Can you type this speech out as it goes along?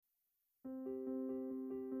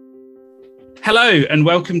Hello and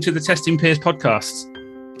welcome to the Testing Peers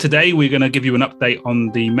podcast. Today we're going to give you an update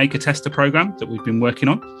on the Maker Tester program that we've been working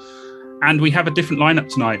on. And we have a different lineup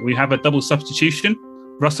tonight. We have a double substitution.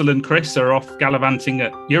 Russell and Chris are off gallivanting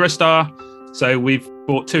at Eurostar. So we've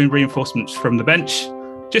brought two reinforcements from the bench,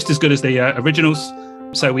 just as good as the originals.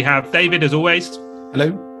 So we have David, as always.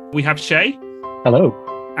 Hello. We have Shay.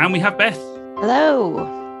 Hello. And we have Beth.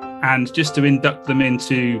 Hello. And just to induct them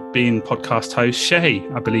into being podcast hosts, Shay,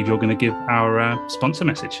 I believe you're going to give our sponsor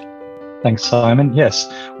message. Thanks, Simon. Yes,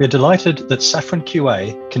 we're delighted that Safran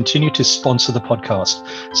QA continue to sponsor the podcast.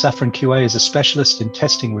 Safran QA is a specialist in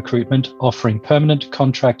testing recruitment, offering permanent,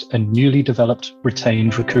 contract, and newly developed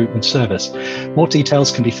retained recruitment service. More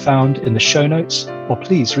details can be found in the show notes, or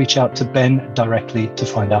please reach out to Ben directly to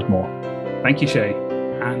find out more. Thank you, Shay.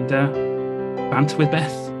 And banter with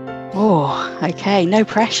Beth. Oh, okay. No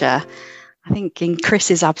pressure. I think in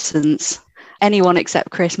Chris's absence, anyone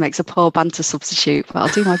except Chris makes a poor banter substitute, but I'll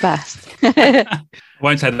do my best.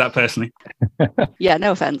 Won't say that personally. Yeah,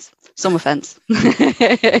 no offence. Some offence.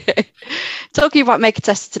 Talking about Maker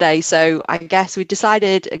Tester today, so I guess we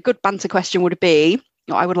decided a good banter question would be,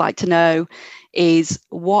 what I would like to know is,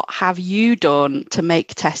 what have you done to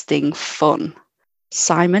make testing fun?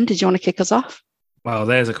 Simon, did you want to kick us off? Well,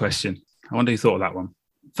 there's a question. I wonder who thought of that one.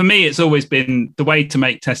 For me, it's always been the way to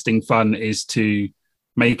make testing fun is to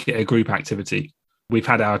make it a group activity. We've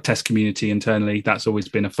had our test community internally. That's always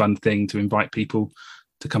been a fun thing to invite people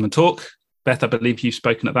to come and talk. Beth, I believe you've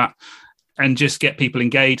spoken at that. And just get people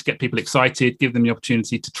engaged, get people excited, give them the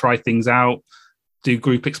opportunity to try things out, do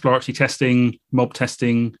group exploratory testing, mob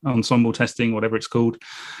testing, ensemble testing, whatever it's called,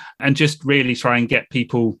 and just really try and get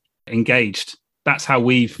people engaged. That's how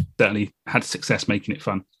we've certainly had success making it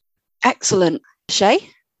fun. Excellent. Shay?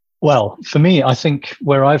 Well, for me, I think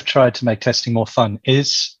where I've tried to make testing more fun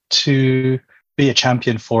is to be a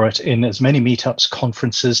champion for it in as many meetups,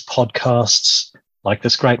 conferences, podcasts, like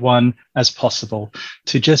this great one, as possible,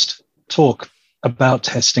 to just talk about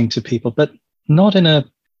testing to people, but not in a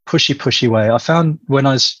pushy way. I found when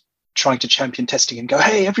I was trying to champion testing and go,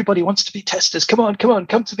 hey, everybody wants to be testers. Come on,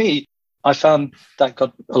 come to me. I found that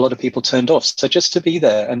got a lot of people turned off. So just to be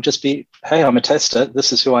there and just be, hey, I'm a tester.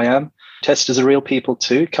 This is who I am. Testers are real people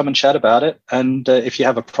too. Come and chat about it. And if you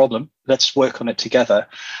have a problem, let's work on it together.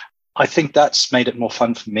 I think that's made it more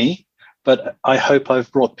fun for me. But I hope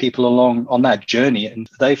I've brought people along on that journey and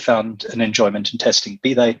they found an enjoyment in testing,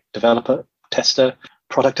 be they developer, tester,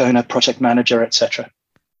 product owner, project manager, etc.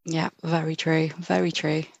 Yeah, very true. Very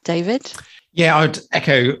true. David? Yeah, I would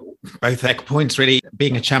echo both their points, really,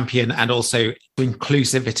 being a champion and also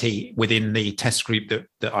inclusivity within the test group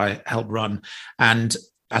that I help run. And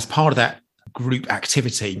as part of that group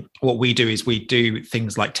activity, what we do is we do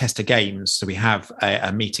things like tester games. So we have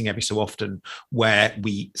a meeting every so often where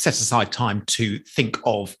we set aside time to think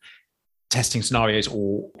of testing scenarios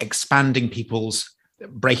or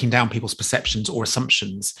breaking down people's perceptions or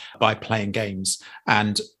assumptions by playing games.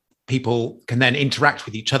 And people can then interact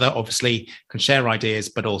with each other, obviously, can share ideas,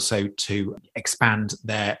 but also to expand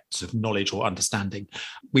their sort of knowledge or understanding.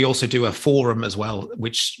 We also do a forum as well,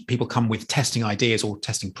 which people come with testing ideas or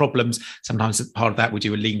testing problems. Sometimes as part of that, we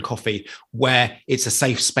do a lean coffee where it's a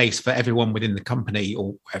safe space for everyone within the company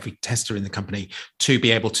or every tester in the company to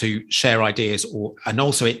be able to share ideas, and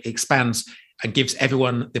also it expands and gives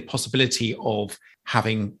everyone the possibility of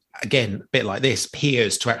having, again, a bit like this,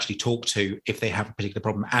 peers to actually talk to if they have a particular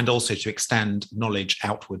problem, and also to extend knowledge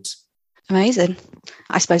outwards. Amazing.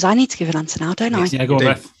 I suppose I need to give an answer now, don't I? Yeah, go on,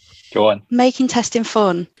 Beth. Go on. Making testing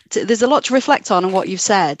fun. There's a lot to reflect on what you've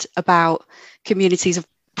said about communities of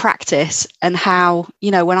practice and how,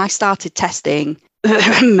 when I started testing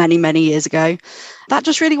many years ago, that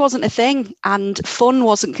just really wasn't a thing. And fun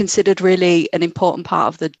wasn't considered really an important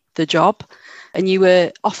part of the job. And you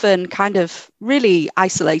were often kind of really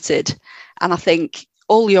isolated. And I think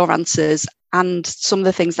all your answers and some of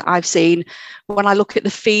the things that I've seen when I look at the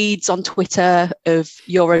feeds on Twitter of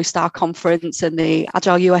Eurostar conference and the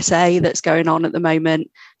Agile USA that's going on at the moment,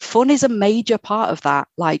 fun is a major part of that.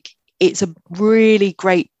 Like, it's a really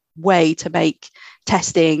great way to make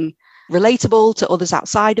testing relatable to others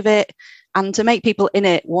outside of it and to make people in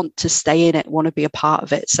it want to stay in it, want to be a part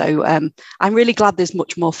of it. So I'm really glad there's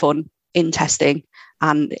much more fun in testing,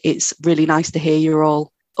 and it's really nice to hear you're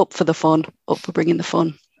all up for the fun, up for bringing the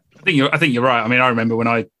fun. I think you're right. I mean, I remember when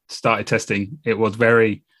I started testing, it was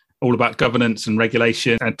very all about governance and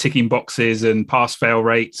regulation and ticking boxes and pass-fail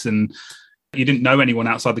rates, and you didn't know anyone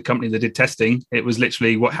outside the company that did testing. It was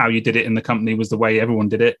literally how you did it in the company was the way everyone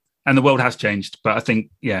did it. And the world has changed, but I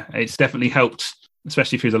think, it's definitely helped,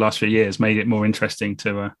 especially through the last few years, made it more interesting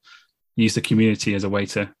to use the community as a way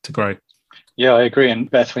to grow. Yeah, I agree.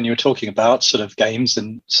 And Beth, when you were talking about sort of games,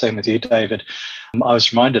 and same with you, David, I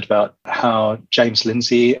was reminded about how James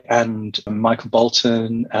Lindsay and Michael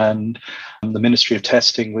Bolton and the Ministry of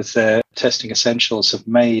Testing with their testing essentials have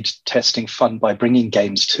made testing fun by bringing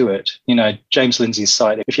games to it. You know, James Lindsay's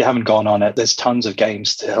site, if you haven't gone on it, there's tons of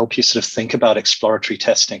games to help you sort of think about exploratory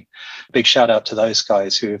testing. Big shout out to those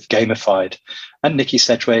guys who have gamified, and Nikki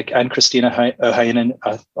Sedgwick and Christina Ohainen.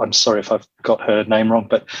 I'm sorry if I've got her name wrong,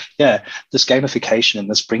 but yeah, this gamification and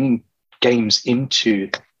this bringing games into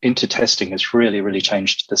testing has really, really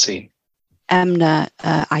changed the scene. Emna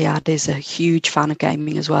Ayad is a huge fan of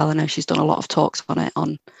gaming as well. I know she's done a lot of talks on it,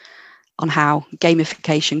 on how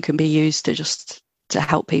gamification can be used to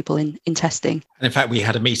help people in testing. And in fact, we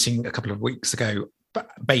had a meeting a couple of weeks ago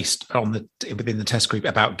based on within the test group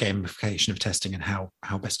about gamification of testing and how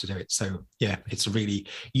best to do it. So yeah, it's a really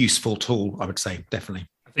useful tool, I would say, definitely.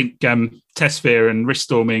 I think TestSphere and risk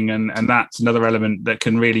storming and that's another element that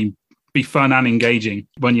can really be fun and engaging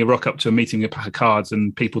when you rock up to a meeting with a pack of cards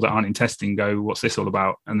and people that aren't in testing go, what's this all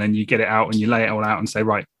about? And then you get it out and you lay it all out and say,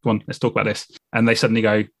 right, come on, let's talk about this. And they suddenly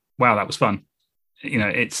go, wow, that was fun. You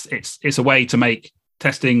know, it's a way to make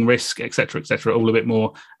testing, risk, et cetera, all a bit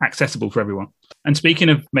more accessible for everyone. And speaking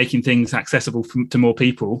of making things accessible to more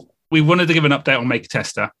people, we wanted to give an update on Make a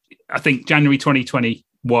Tester. I think January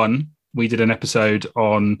 2021, we did an episode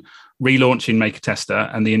on relaunching Make a Tester,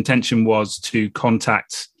 and the intention was to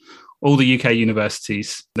contact all the UK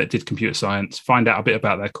universities that did computer science, find out a bit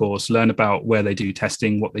about their course, learn about where they do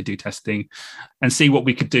testing, what they do testing, and see what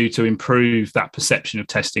we could do to improve that perception of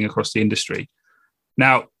testing across the industry.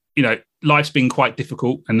 Now, you know, life's been quite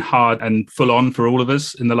difficult and hard and full on for all of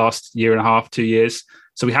us in the last year and a half, 2 years.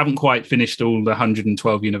 So we haven't quite finished all the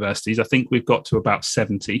 112 universities. I think we've got to about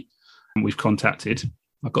 70 we've contacted.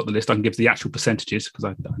 I've got the list. I can give the actual percentages because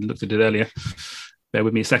I looked at it earlier. Bear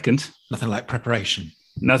with me a second. Nothing like preparation.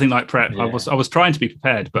 Nothing like prep. Yeah. I was trying to be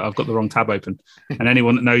prepared, but I've got the wrong tab open. And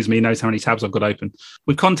anyone that knows me knows how many tabs I've got open.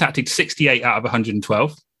 We've contacted 68 out of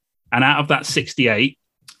 112. And out of that 68,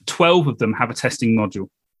 12 of them have a testing module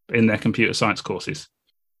in their computer science courses.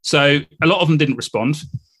 So a lot of them didn't respond.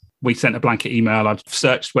 We sent a blanket email. I've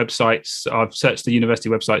searched websites. I've searched the university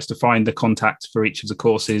websites to find the contact for each of the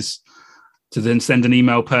courses, to then send an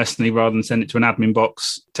email personally rather than send it to an admin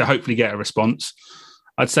box to hopefully get a response.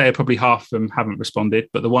 I'd say probably half of them haven't responded,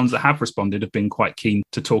 but the ones that have responded have been quite keen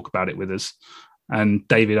to talk about it with us. And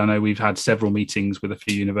David, I know we've had several meetings with a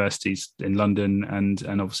few universities in London and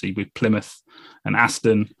obviously with Plymouth and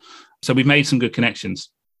Aston. So we've made some good connections,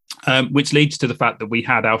 which leads to the fact that we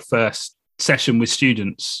had our first session with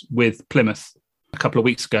students with Plymouth a couple of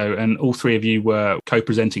weeks ago, and all three of you were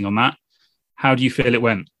co-presenting on that. How do you feel it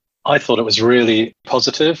went? I thought it was really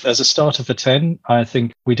positive. As a starter for 10, I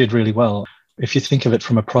think we did really well. If you think of it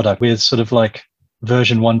from a product, we're sort of like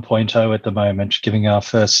version 1.0 at the moment, giving our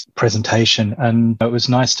first presentation. And it was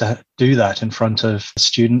nice to do that in front of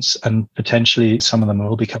students, and potentially some of them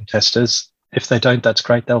will become testers. If they don't, that's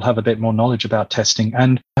great. They'll have a bit more knowledge about testing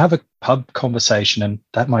and have a pub conversation, and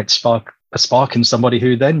that might spark a spark in somebody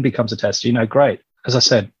who then becomes a tester. You know, great. As I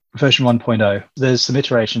said, version 1.0, there's some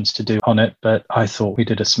iterations to do on it, but I thought we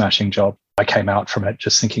did a smashing job. I came out from it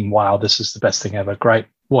just thinking, wow, this is the best thing ever. Great.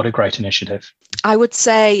 What a great initiative. I would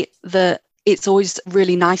say that it's always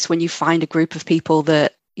really nice when you find a group of people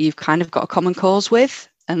that you've kind of got a common cause with,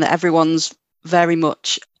 and that everyone's very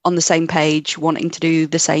much on the same page, wanting to do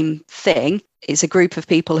the same thing. It's a group of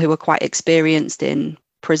people who are quite experienced in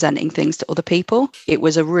presenting things to other people. It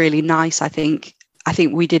was a really nice, I think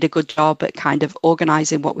we did a good job at kind of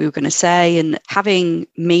organising what we were going to say and having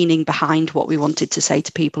meaning behind what we wanted to say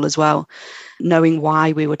to people as well, knowing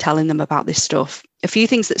why we were telling them about this stuff. A few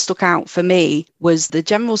things that stuck out for me was the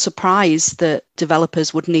general surprise that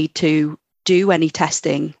developers would need to do any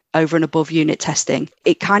testing over and above unit testing.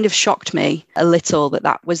 It kind of shocked me a little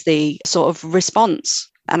that was the sort of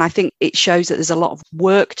response. And I think it shows that there's a lot of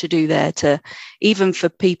work to do there, to even for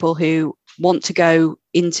people who want to go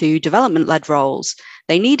into development-led roles,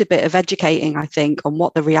 they need a bit of educating, I think, on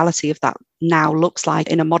what the reality of that now looks like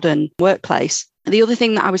in a modern workplace. The other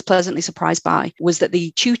thing that I was pleasantly surprised by was that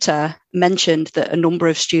the tutor mentioned that a number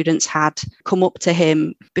of students had come up to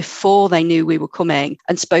him before they knew we were coming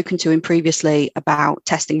and spoken to him previously about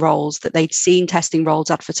testing roles, that they'd seen testing roles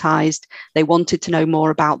advertised. They wanted to know more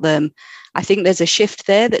about them. I think there's a shift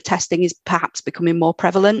there, that testing is perhaps becoming more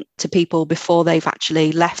prevalent to people before they've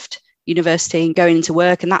actually left university and going into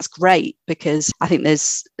work. And that's great, because I think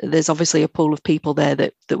there's obviously a pool of people there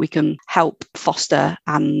that we can help foster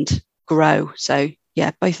and grow. So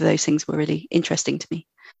yeah, both of those things were really interesting to me.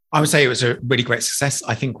 I would say it was a really great success.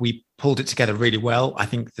 I think we pulled it together really well. I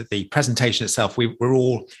think that the presentation itself, we're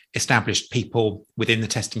all established people within the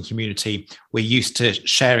testing community. We're used to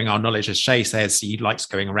sharing our knowledge. As Shay says, he likes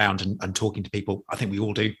going around and talking to people. I think we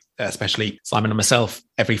all do, especially Simon and myself,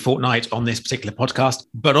 every fortnight on this particular podcast.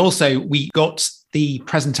 But also we got the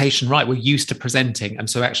presentation right. We're used to presenting. And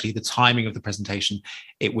so actually the timing of the presentation,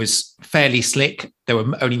 it was fairly slick. There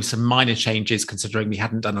were only some minor changes considering we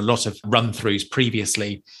hadn't done a lot of run-throughs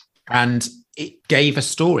previously. And it gave a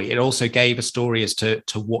story. It also gave a story as to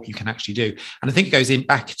what you can actually do. And I think it goes in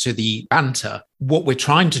back to the banter. What we're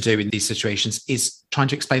trying to do in these situations is trying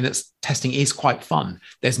to explain that testing is quite fun.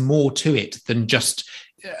 There's more to it than just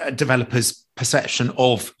developers' perception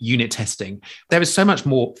of unit testing. There is so much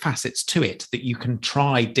more facets to it that you can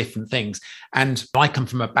try different things. And I come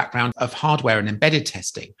from a background of hardware and embedded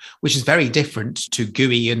testing, which is very different to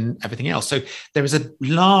GUI and everything else. So there is a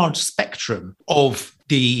large spectrum of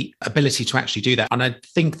the ability to actually do that. And I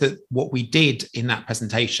think that what we did in that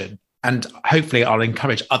presentation, and hopefully I'll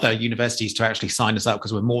encourage other universities to actually sign us up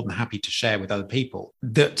because we're more than happy to share with other people,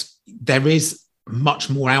 that there is much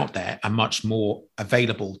more out there and much more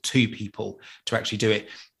available to people to actually do it.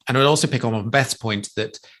 And I'd also pick on Beth's point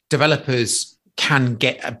that developers can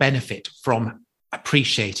get a benefit from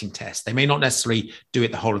appreciating tests. They may not necessarily do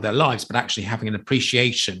it the whole of their lives, but actually having an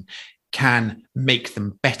appreciation can make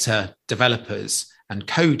them better developers and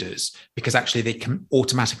coders, because actually they can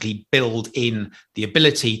automatically build in the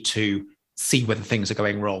ability to see whether things are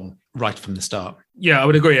going wrong right from the start. Yeah, I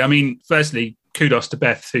would agree. I mean, firstly, kudos to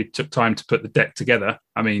Beth, who took time to put the deck together.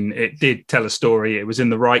 I mean, it did tell a story. It was in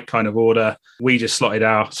the right kind of order. We just slotted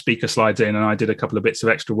our speaker slides in and I did a couple of bits of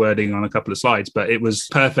extra wording on a couple of slides, but it was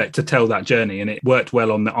perfect to tell that journey and it worked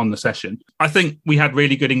well on the session. I think we had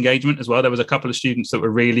really good engagement as well. There was a couple of students that were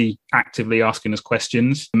really actively asking us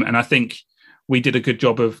questions. And I think we did a good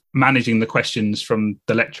job of managing the questions from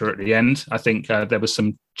the lecture at the end. I think there was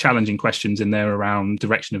some challenging questions in there around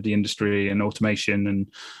direction of the industry and automation and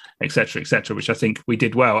et cetera, which I think we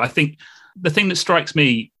did well. I think the thing that strikes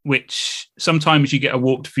me, which sometimes you get a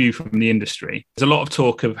warped view from the industry, there's a lot of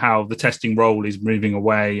talk of how the testing role is moving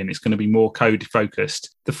away and it's going to be more code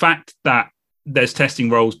focused. The fact that there's testing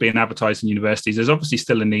roles being advertised in universities, there's obviously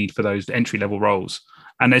still a need for those entry-level roles.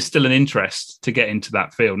 And there's still an interest to get into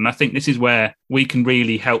that field. And I think this is where we can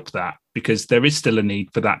really help that, because there is still a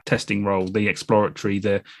need for that testing role, the exploratory,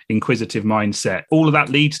 the inquisitive mindset. All of that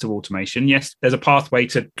leads to automation. Yes, there's a pathway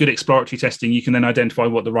to good exploratory testing. You can then identify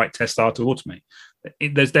what the right tests are to automate.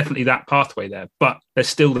 There's definitely that pathway there, but there's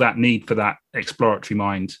still that need for that exploratory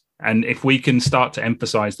mind. And if we can start to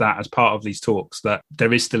emphasize that as part of these talks, that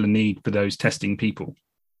there is still a need for those testing people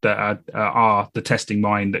that are the testing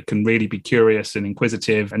mind, that can really be curious and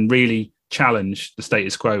inquisitive and really challenge the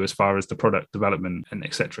status quo as far as the product development and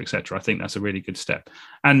et cetera, I think that's a really good step.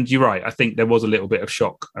 And you're right. I think there was a little bit of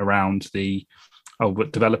shock around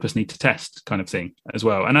but developers need to test kind of thing as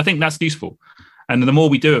well. And I think that's useful. And the more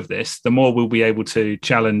we do of this, the more we'll be able to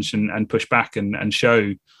challenge and push back and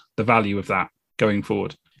show the value of that going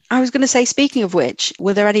forward. I was going to say, speaking of which,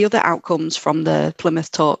 were there any other outcomes from the Plymouth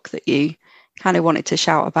talk that you kind of wanted to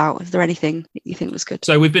shout about? Is there anything that you think was good?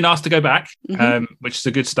 So we've been asked to go back, which is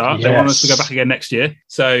a good start. Yes. They want us to go back again next year.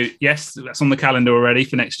 So yes, that's on the calendar already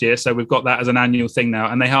for next year. So we've got that as an annual thing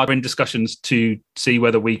now. And they are in discussions to see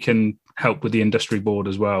whether we can help with the industry board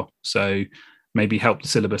as well. So maybe help the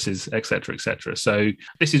syllabuses, et cetera. So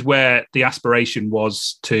this is where the aspiration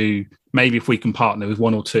was to maybe if we can partner with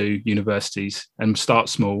one or two universities and start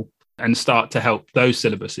small and start to help those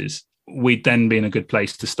syllabuses, we'd then be in a good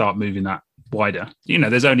place to start moving that wider. You know,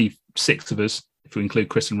 there's only 6 of us, if we include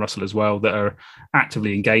Chris and Russell as well, that are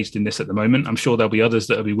actively engaged in this at the moment. I'm sure there'll be others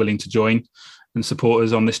that will be willing to join and support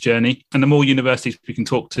us on this journey. And the more universities we can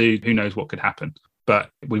talk to, who knows what could happen. But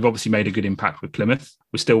we've obviously made a good impact with Plymouth.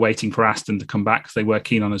 We're still waiting for Aston to come back. They were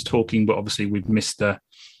keen on us talking, but obviously we've missed the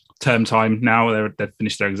term time now. They've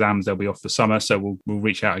finished their exams. They'll be off for summer. So we'll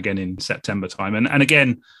reach out again in September time. And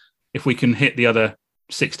again, if we can hit the other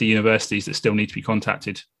 60 universities that still need to be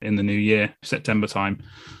contacted in the new year, September time,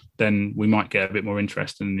 then we might get a bit more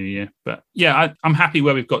interest in the new year. But yeah, I'm happy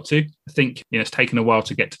where we've got to. I think it's taken a while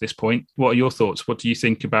to get to this point. What are your thoughts? What do you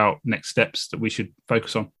think about next steps that we should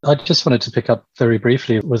focus on? I just wanted to pick up very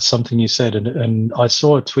briefly with something you said, and I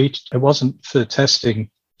saw a tweet. It wasn't for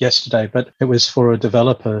testing yesterday, but it was for a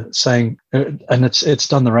developer saying, and it's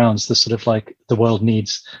done the rounds, the sort of like the world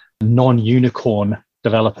needs non-unicorn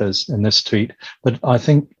developers in this tweet. But I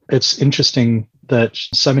think it's interesting that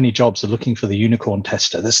so many jobs are looking for the unicorn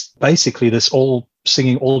tester. This all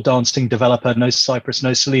singing all dancing developer, knows Cypress,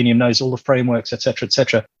 knows Selenium, knows all the frameworks, etc.,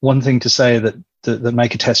 etc. One thing to say that the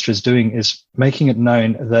Maker Tester is doing is making it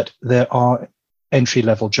known that there are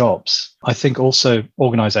entry-level jobs. I think also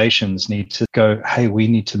organizations need to go, hey, we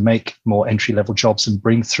need to make more entry-level jobs and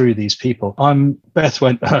bring through these people.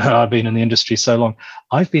 I've been in the industry so long.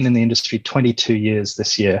 I've been in the industry 22 years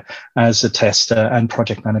this year as a tester and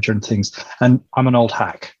project manager and things. And I'm an old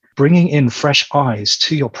hack. Bringing in fresh eyes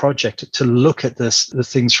to your project to look at the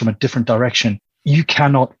things from a different direction. You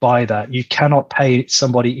cannot buy that. You cannot pay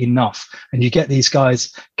somebody enough. And you get these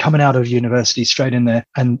guys coming out of university straight in there.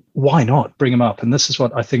 And why not bring them up? And this is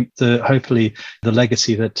what I think hopefully the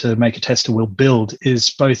legacy that Maker Tester will build is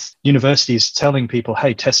both universities telling people,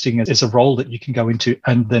 hey, testing is a role that you can go into.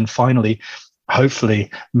 And then finally, hopefully,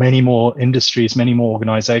 many more industries, many more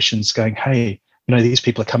organizations going, hey, these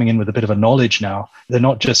people are coming in with a bit of a knowledge now. They're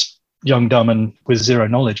not just young, dumb, and with zero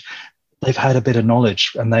knowledge. They've had a bit of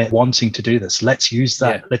knowledge and they're wanting to do this. Let's use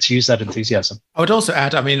that. Yeah. Let's use that enthusiasm. I would also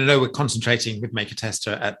add, I know we're concentrating with Maker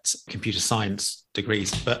Tester at computer science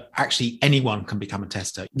degrees, but actually anyone can become a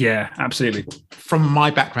tester. Yeah, absolutely. From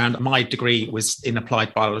my background, my degree was in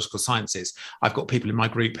applied biological sciences. I've got people in my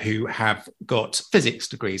group who have got physics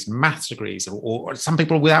degrees, maths degrees, or some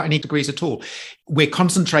people without any degrees at all. We're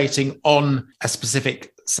concentrating on a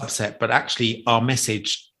specific subset, but actually our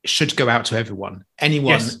message should go out to everyone.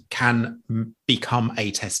 Anyone can become a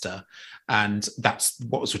tester. And that's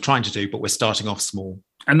what we're trying to do, but we're starting off small.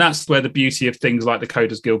 And that's where the beauty of things like the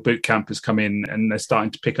Coders Guild Bootcamp has come in, and they're starting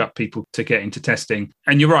to pick up people to get into testing.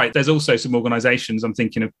 And you're right, there's also some organizations, I'm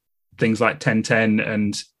thinking of things like 1010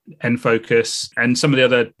 and Enfocus, and some of the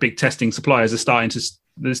other big testing suppliers are starting to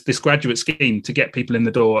this graduate scheme to get people in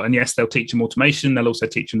the door. And yes, they'll teach them automation. They'll also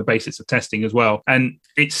teach them the basics of testing as well. And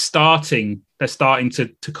they're starting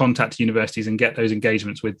to contact universities and get those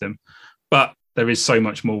engagements with them. But there is so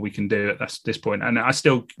much more we can do at this point. And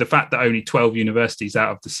the fact that only 12 universities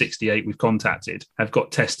out of the 68 we've contacted have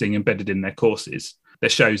got testing embedded in their courses,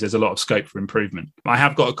 that shows there's a lot of scope for improvement. I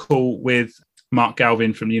have got a call with Mark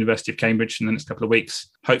Galvin from the University of Cambridge in the next couple of weeks.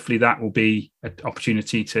 Hopefully that will be an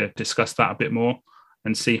opportunity to discuss that a bit more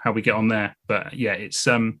and see how we get on there. But yeah, it's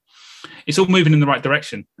all moving in the right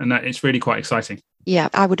direction, and it's really quite exciting. Yeah,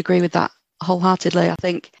 I would agree with that wholeheartedly. I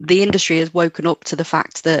think the industry has woken up to the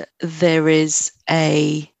fact that there is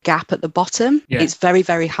a gap at the bottom. Yeah. It's very,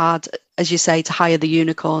 very hard, as you say, to hire the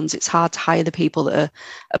unicorns. It's hard to hire the people that are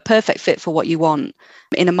a perfect fit for what you want.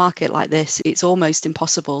 In a market like this, it's almost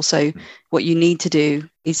impossible. So what you need to do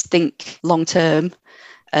is think long term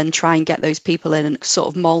and try and get those people in and sort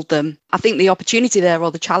of mold them. I think the opportunity there,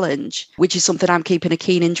 or the challenge, which is something I'm keeping a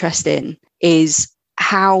keen interest in, is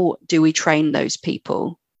how do we train those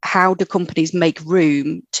people? How do companies make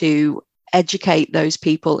room to educate those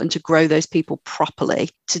people and to grow those people properly,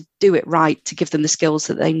 to do it right, to give them the skills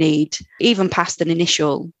that they need, even past an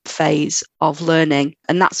initial phase of learning?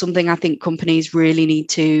 And that's something I think companies really need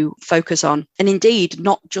to focus on. And indeed,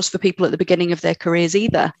 not just for people at the beginning of their careers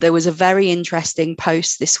either. There was a very interesting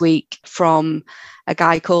post this week from a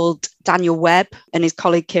guy called Daniel Webb and his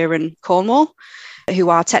colleague Kieran Cornwall, who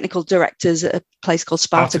are technical directors at a place called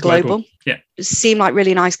Sparta Global. Yeah. Seem like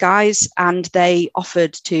really nice guys, and they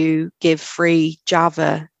offered to give free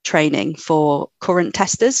Java training for current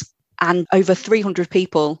testers, and over 300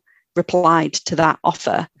 people replied to that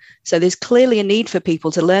offer. So there's clearly a need for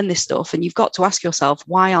people to learn this stuff, and you've got to ask yourself,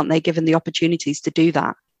 why aren't they given the opportunities to do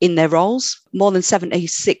that in their roles? More than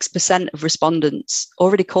 76% of respondents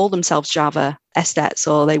already call themselves Java SDETs,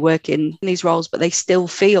 or they work in these roles, but they still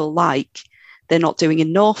feel like they're not doing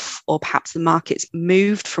enough, or perhaps the market's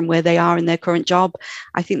moved from where they are in their current job.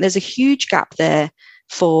 I think there's a huge gap there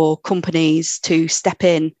for companies to step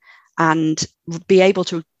in and be able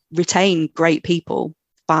to retain great people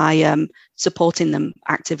by supporting them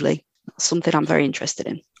actively. That's something I'm very interested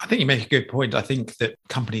in. I think you make a good point. I think that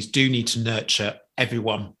companies do need to nurture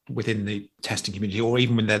everyone within the testing community, or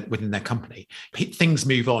even within their company. Things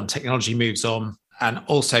move on, technology moves on. And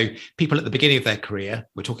also people at the beginning of their career,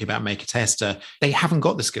 we're talking about Maker Tester, they haven't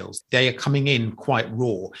got the skills. They are coming in quite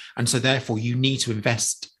raw. And so therefore you need to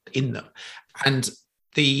invest in them. And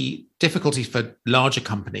the difficulty for larger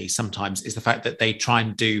companies sometimes is the fact that they try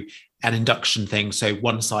and do an induction thing. So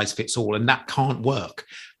one size fits all, and that can't work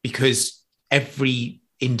because every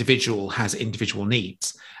individual has individual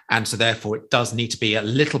needs. And so therefore it does need to be a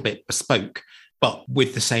little bit bespoke, but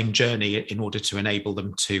with the same journey in order to enable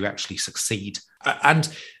them to actually succeed.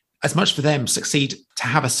 And as much for them succeed, to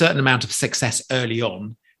have a certain amount of success early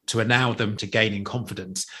on to allow them to gain in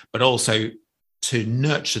confidence, but also to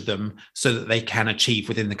nurture them so that they can achieve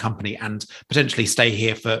within the company and potentially stay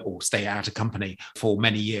at a company for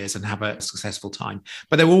many years and have a successful time.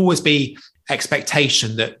 But there will always be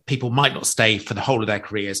expectation that people might not stay for the whole of their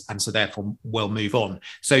careers and so therefore will move on.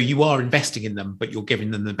 So you are investing in them, but you're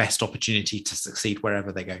giving them the best opportunity to succeed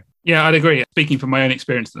wherever they go. Yeah, I'd agree. Speaking from my own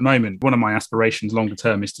experience at the moment, one of my aspirations longer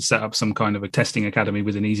term is to set up some kind of a testing academy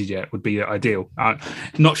within EasyJet would be ideal. I'm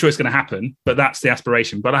not sure it's going to happen, but that's the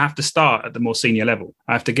aspiration. But I have to start at the more senior level.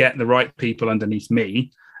 I have to get the right people underneath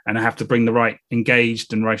me, and I have to bring the right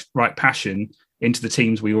engaged and right passion into the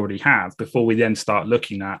teams we already have before we then start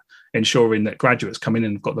looking at ensuring that graduates come in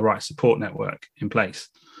and have got the right support network in place.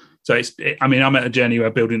 So I'm at a journey where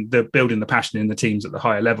building the passion in the teams at the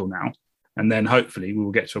higher level now. And then hopefully we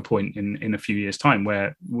will get to a point in a few years' time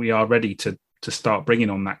where we are ready to start bringing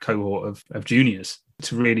on that cohort of juniors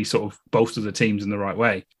to really sort of bolster the teams in the right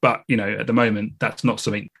way. But, at the moment, that's not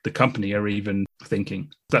something the company are even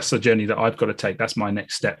thinking. That's the journey that I've got to take. That's my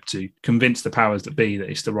next step, to convince the powers that be that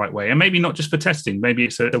it's the right way. And maybe not just for testing, maybe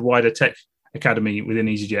it's a wider tech academy within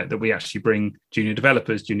EasyJet that we actually bring junior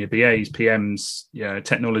developers, junior BAs, PMs,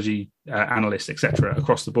 technology analysts, etc.,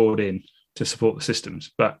 across the board in to support the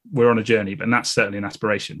systems. But we're on a journey, and that's certainly an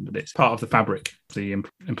aspiration, but it's part of the fabric of the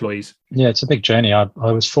employees. Yeah, it's a big journey. I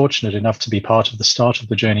was fortunate enough to be part of the start of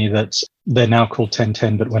the journey. That they're now called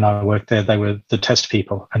 1010, but when I worked there, they were the test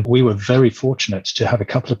people. And we were very fortunate to have a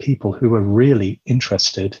couple of people who were really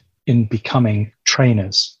interested in becoming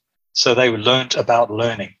trainers. So they learned about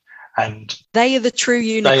learning. And they are the true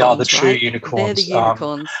unicorns. They are the true right? unicorns. They're the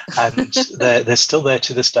unicorns. And they're still there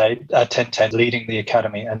to this day at 1010, leading the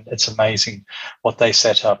academy. And it's amazing what they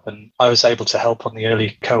set up. And I was able to help on the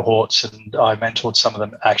early cohorts, and I mentored some of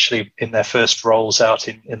them actually in their first roles out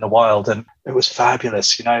in the wild. And it was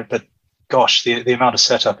fabulous, but gosh, the amount of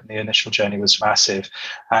setup in the initial journey was massive.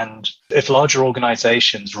 And if larger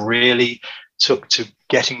organizations really took to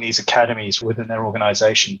getting these academies within their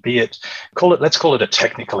organization, let's call it a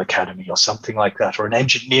technical academy or something like that, or an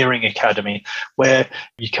engineering academy where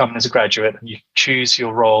you come in as a graduate and you choose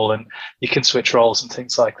your role and you can switch roles and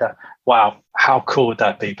things like that. Wow, how cool would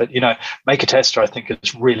that be? But, Make a Tester, I think,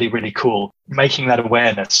 is really, really cool, making that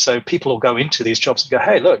awareness. So people will go into these jobs and go,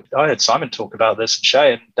 hey, look, I heard Simon talk about this, and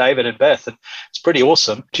Shay and David and Beth, and it's pretty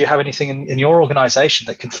awesome. Do you have anything in your organization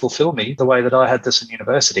that can fulfill me the way that I had this in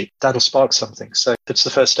university? That'll spark something. So it's the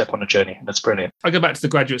first step on a journey, and it's brilliant. I go back to the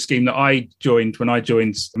graduate scheme that I joined when I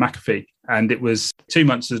joined McAfee. And it was 2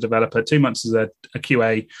 months as a developer, 2 months as a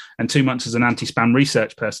QA, and 2 months as an anti-spam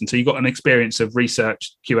research person. So you got an experience of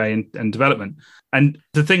research, QA, and development. And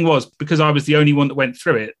the thing was, because I was the only one that went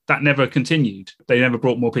through it, that never continued. They never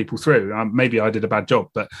brought more people through. Maybe I did a bad job,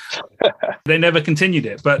 but they never continued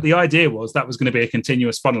it. But the idea was that was going to be a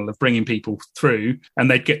continuous funnel of bringing people through, and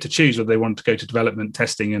they'd get to choose whether they wanted to go to development,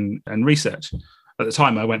 testing, and research. At the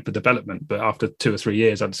time, I went for development, but after 2 or 3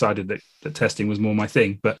 years, I decided that testing was more my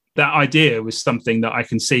thing. But that idea was something that I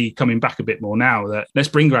can see coming back a bit more now, that let's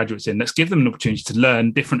bring graduates in, let's give them an opportunity to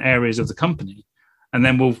learn different areas of the company. And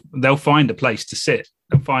then they'll find a place to sit,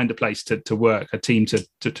 they'll find a place to work, a team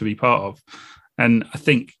to be part of. And I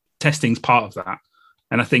think testing's part of that.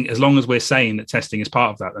 And I think as long as we're saying that testing is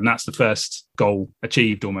part of that, then that's the first goal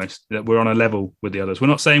achieved almost, that we're on a level with the others. We're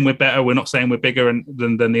not saying we're better, we're not saying we're bigger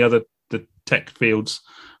than the tech fields,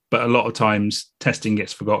 but a lot of times testing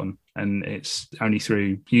gets forgotten, and it's only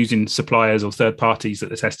through using suppliers or third parties that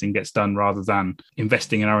the testing gets done rather than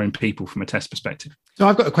investing in our own people from a test perspective. So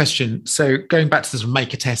I've got a question. So going back to this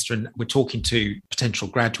Make a Tester, and we're talking to potential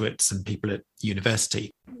graduates and people at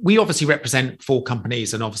university. We obviously represent 4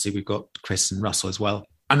 companies, and obviously we've got Chris and Russell as well.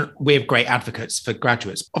 And we're great advocates for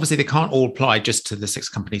graduates. Obviously, they can't all apply just to the 6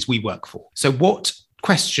 companies we work for. So what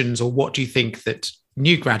questions, or what do you think that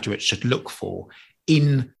new graduates should look for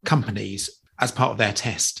in companies as part of their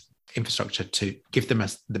test infrastructure to give them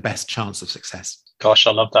the best chance of success? Gosh,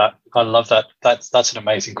 I love that. That's an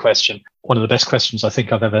amazing question. One of the best questions I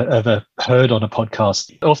think I've ever heard on a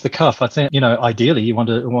podcast. Off the cuff, I think, ideally you want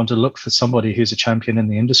to look for somebody who's a champion in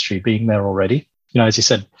the industry, being there already. As you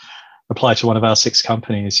said, apply to one of our 6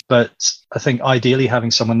 companies. But I think ideally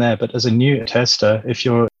having someone there. But as a new tester, if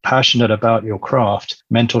you're passionate about your craft,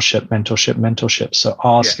 mentorship. So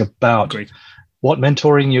ask about what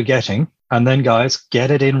mentoring you're getting. And then, guys, get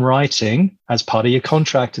it in writing as part of your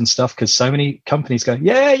contract and stuff, because so many companies go,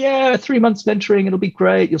 3 months mentoring, it'll be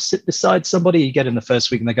great. You'll sit beside somebody. You get in the first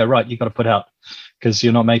week and they go, right, you've got to put out, because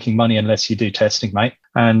you're not making money unless you do testing, mate.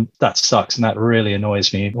 And that sucks. And that really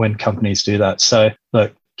annoys me when companies do that. So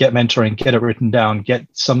look, get mentoring, get it written down, get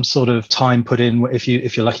some sort of time put in. If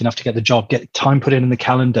you're lucky enough to get the job, get time put in the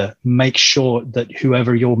calendar. Make sure that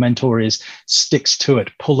whoever your mentor is sticks to it.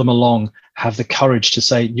 Pull them along. Have the courage to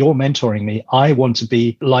say, you're mentoring me. I want to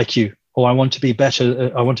be like you, or I want to be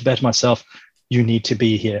better. I want to better myself. You need to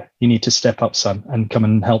be here. You need to step up, son, and come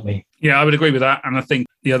and help me. Yeah, I would agree with that. And I think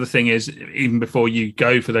the other thing is, even before you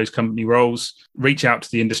go for those company roles, reach out to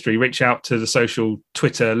the industry, reach out to the social,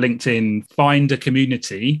 Twitter, LinkedIn, find a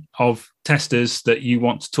community of testers that you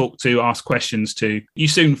want to talk to, ask questions to. You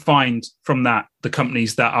soon find from that the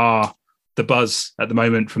companies that are the buzz at the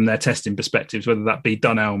moment from their testing perspectives, whether that be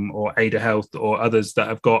Dunelm or Ada Health or others that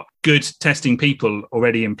have got good testing people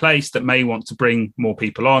already in place that may want to bring more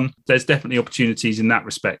people on. There's definitely opportunities in that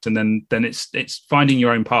respect. And then it's finding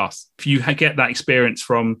your own path. If you get that experience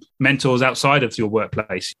from mentors outside of your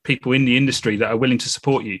workplace, people in the industry that are willing to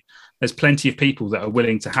support you, there's plenty of people that are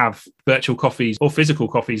willing to have virtual coffees or physical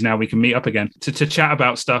coffees. Now we can meet up again to chat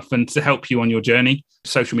about stuff and to help you on your journey.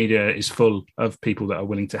 Social media is full of people that are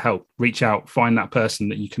willing to help. Reach out, find that person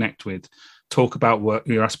that you connect with, talk about what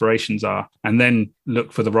your aspirations are, and then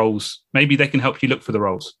look for the roles. Maybe they can help you look for the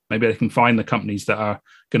roles. Maybe they can find the companies that are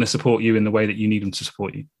going to support you in the way that you need them to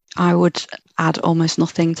support you. I would add almost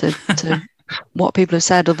nothing to what people have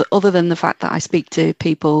said, other than the fact that I speak to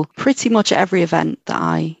people pretty much at every event that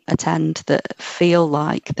I attend that feel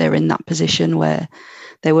like they're in that position where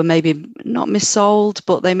they were maybe not missold,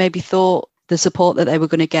 but they maybe thought the support that they were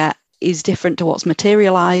going to get is different to what's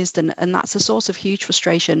materialized. And that's a source of huge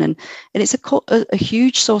frustration. And it's a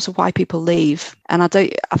huge source of why people leave. And I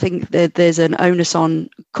think that there's an onus on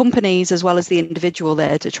companies as well as the individual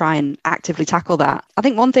there to try and actively tackle that. I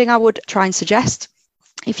think one thing I would try and suggest,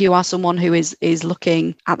 if you are someone who is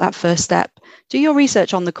looking at that first step, do your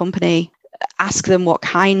research on the company. Ask them what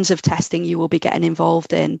kinds of testing you will be getting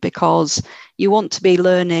involved in, because you want to be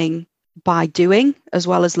learning by doing as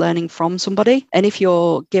well as learning from somebody. And if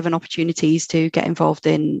you're given opportunities to get involved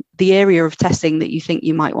in the area of testing that you think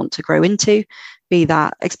you might want to grow into, be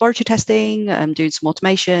that exploratory testing, doing some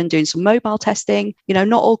automation, doing some mobile testing,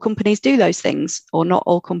 not all companies do those things, or not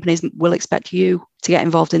all companies will expect you to get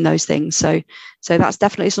involved in those things. So that's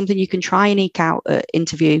definitely something you can try and eke out at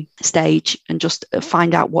interview stage, and just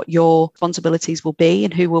find out what your responsibilities will be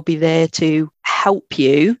and who will be there to help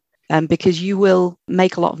you, because you will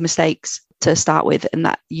make a lot of mistakes to start with, and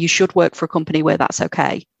that you should work for a company where that's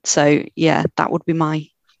okay. So yeah, that would be my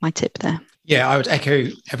tip there. Yeah, I would echo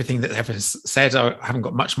everything that Heather's said. I haven't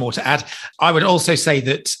got much more to add. I would also say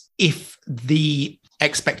that if the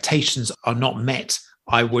expectations are not met,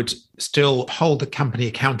 I would still hold the company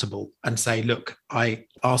accountable and say, look, I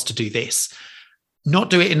asked to do this. Not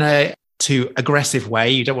do it in a too aggressive way.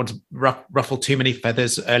 You don't want to ruffle too many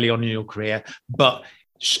feathers early on in your career, but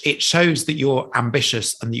it shows that you're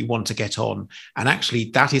ambitious and that you want to get on. And actually,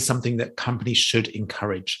 that is something that companies should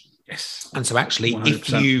encourage. Yes. And so actually, 100%. if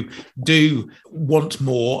you do want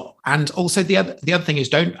more, and also the other thing is,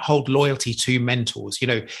 don't hold loyalty to mentors.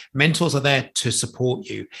 Mentors are there to support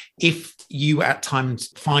you. If you at times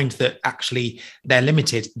find that actually they're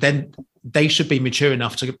limited, then they should be mature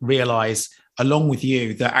enough to realize along with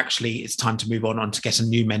you that actually it's time to move on to get a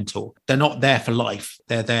new mentor. They're not there for life.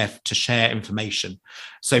 They're there to share information.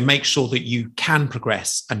 So make sure that you can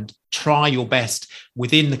progress and try your best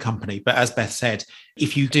within the company. But as Beth said,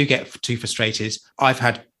 if you do get too frustrated, I've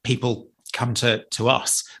had people come to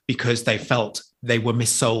us because they felt they were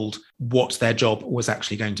missold what their job was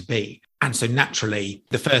actually going to be. And so naturally,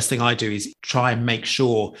 the first thing I do is try and make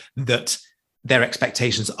sure that their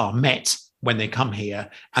expectations are met when they come here.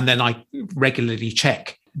 And then I regularly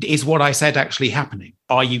check, is what I said actually happening?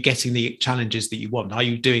 Are you getting the challenges that you want? Are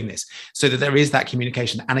you doing this? So that there is that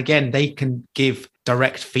communication. And again, they can give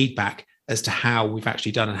direct feedback as to how we've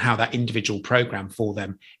actually done and how that individual program for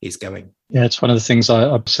them is going. Yeah, it's one of the things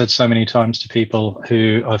I've said so many times to people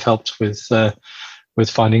who I've helped with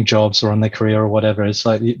finding jobs or on their career or whatever. It's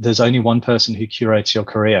like, there's only one person who curates your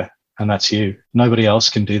career, and that's you. Nobody else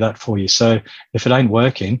can do that for you. So if it ain't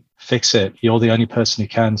working, fix it. You're the only person who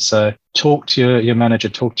can. So talk to your manager,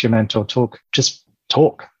 talk to your mentor, just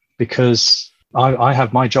talk, because I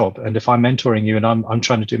have my job. And if I'm mentoring you and I'm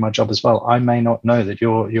trying to do my job as well, I may not know that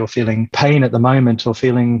you're feeling pain at the moment or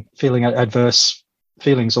feeling adverse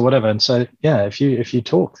feelings or whatever. And so, yeah, if you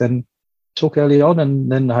talk, then talk early on,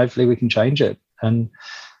 and then hopefully we can change it. And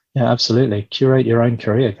yeah, absolutely. Curate your own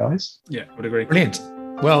career, guys. Yeah, would agree. Brilliant.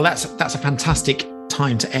 Well, that's a fantastic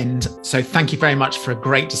time to end. So thank you very much for a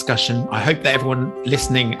great discussion. I hope that everyone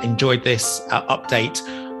listening enjoyed this update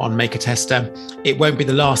on Maker Tester. It won't be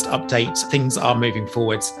the last update. Things are moving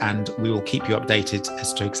forwards and we will keep you updated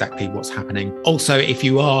as to exactly what's happening. Also, if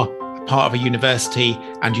you are part of a university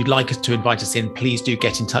and you'd like us to invite us in, please do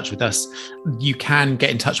get in touch with us. You can get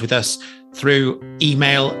in touch with us through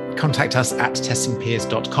email, contact us at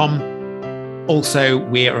testingpeers.com. Also,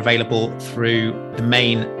 we are available through the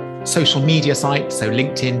main social media sites, so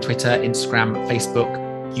LinkedIn, Twitter, Instagram,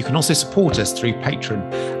 Facebook. You can also support us through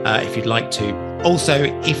Patreon if you'd like to. Also,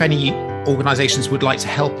 if any organisations would like to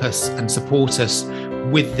help us and support us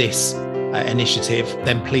with this initiative,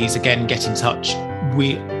 then please again get in touch.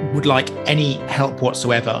 We would like any help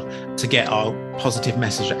whatsoever to get our positive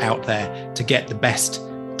message out there, to get the best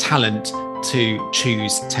talent to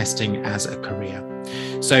choose testing as a career.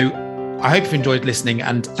 So I hope you've enjoyed listening,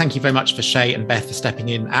 and thank you very much for Shay and Beth for stepping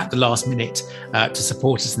in at the last minute to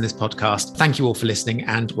support us in this podcast. Thank you all for listening,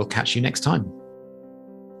 and we'll catch you next time.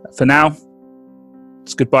 For now,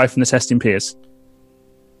 it's goodbye from the Testing Peers.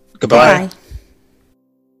 Goodbye. Bye.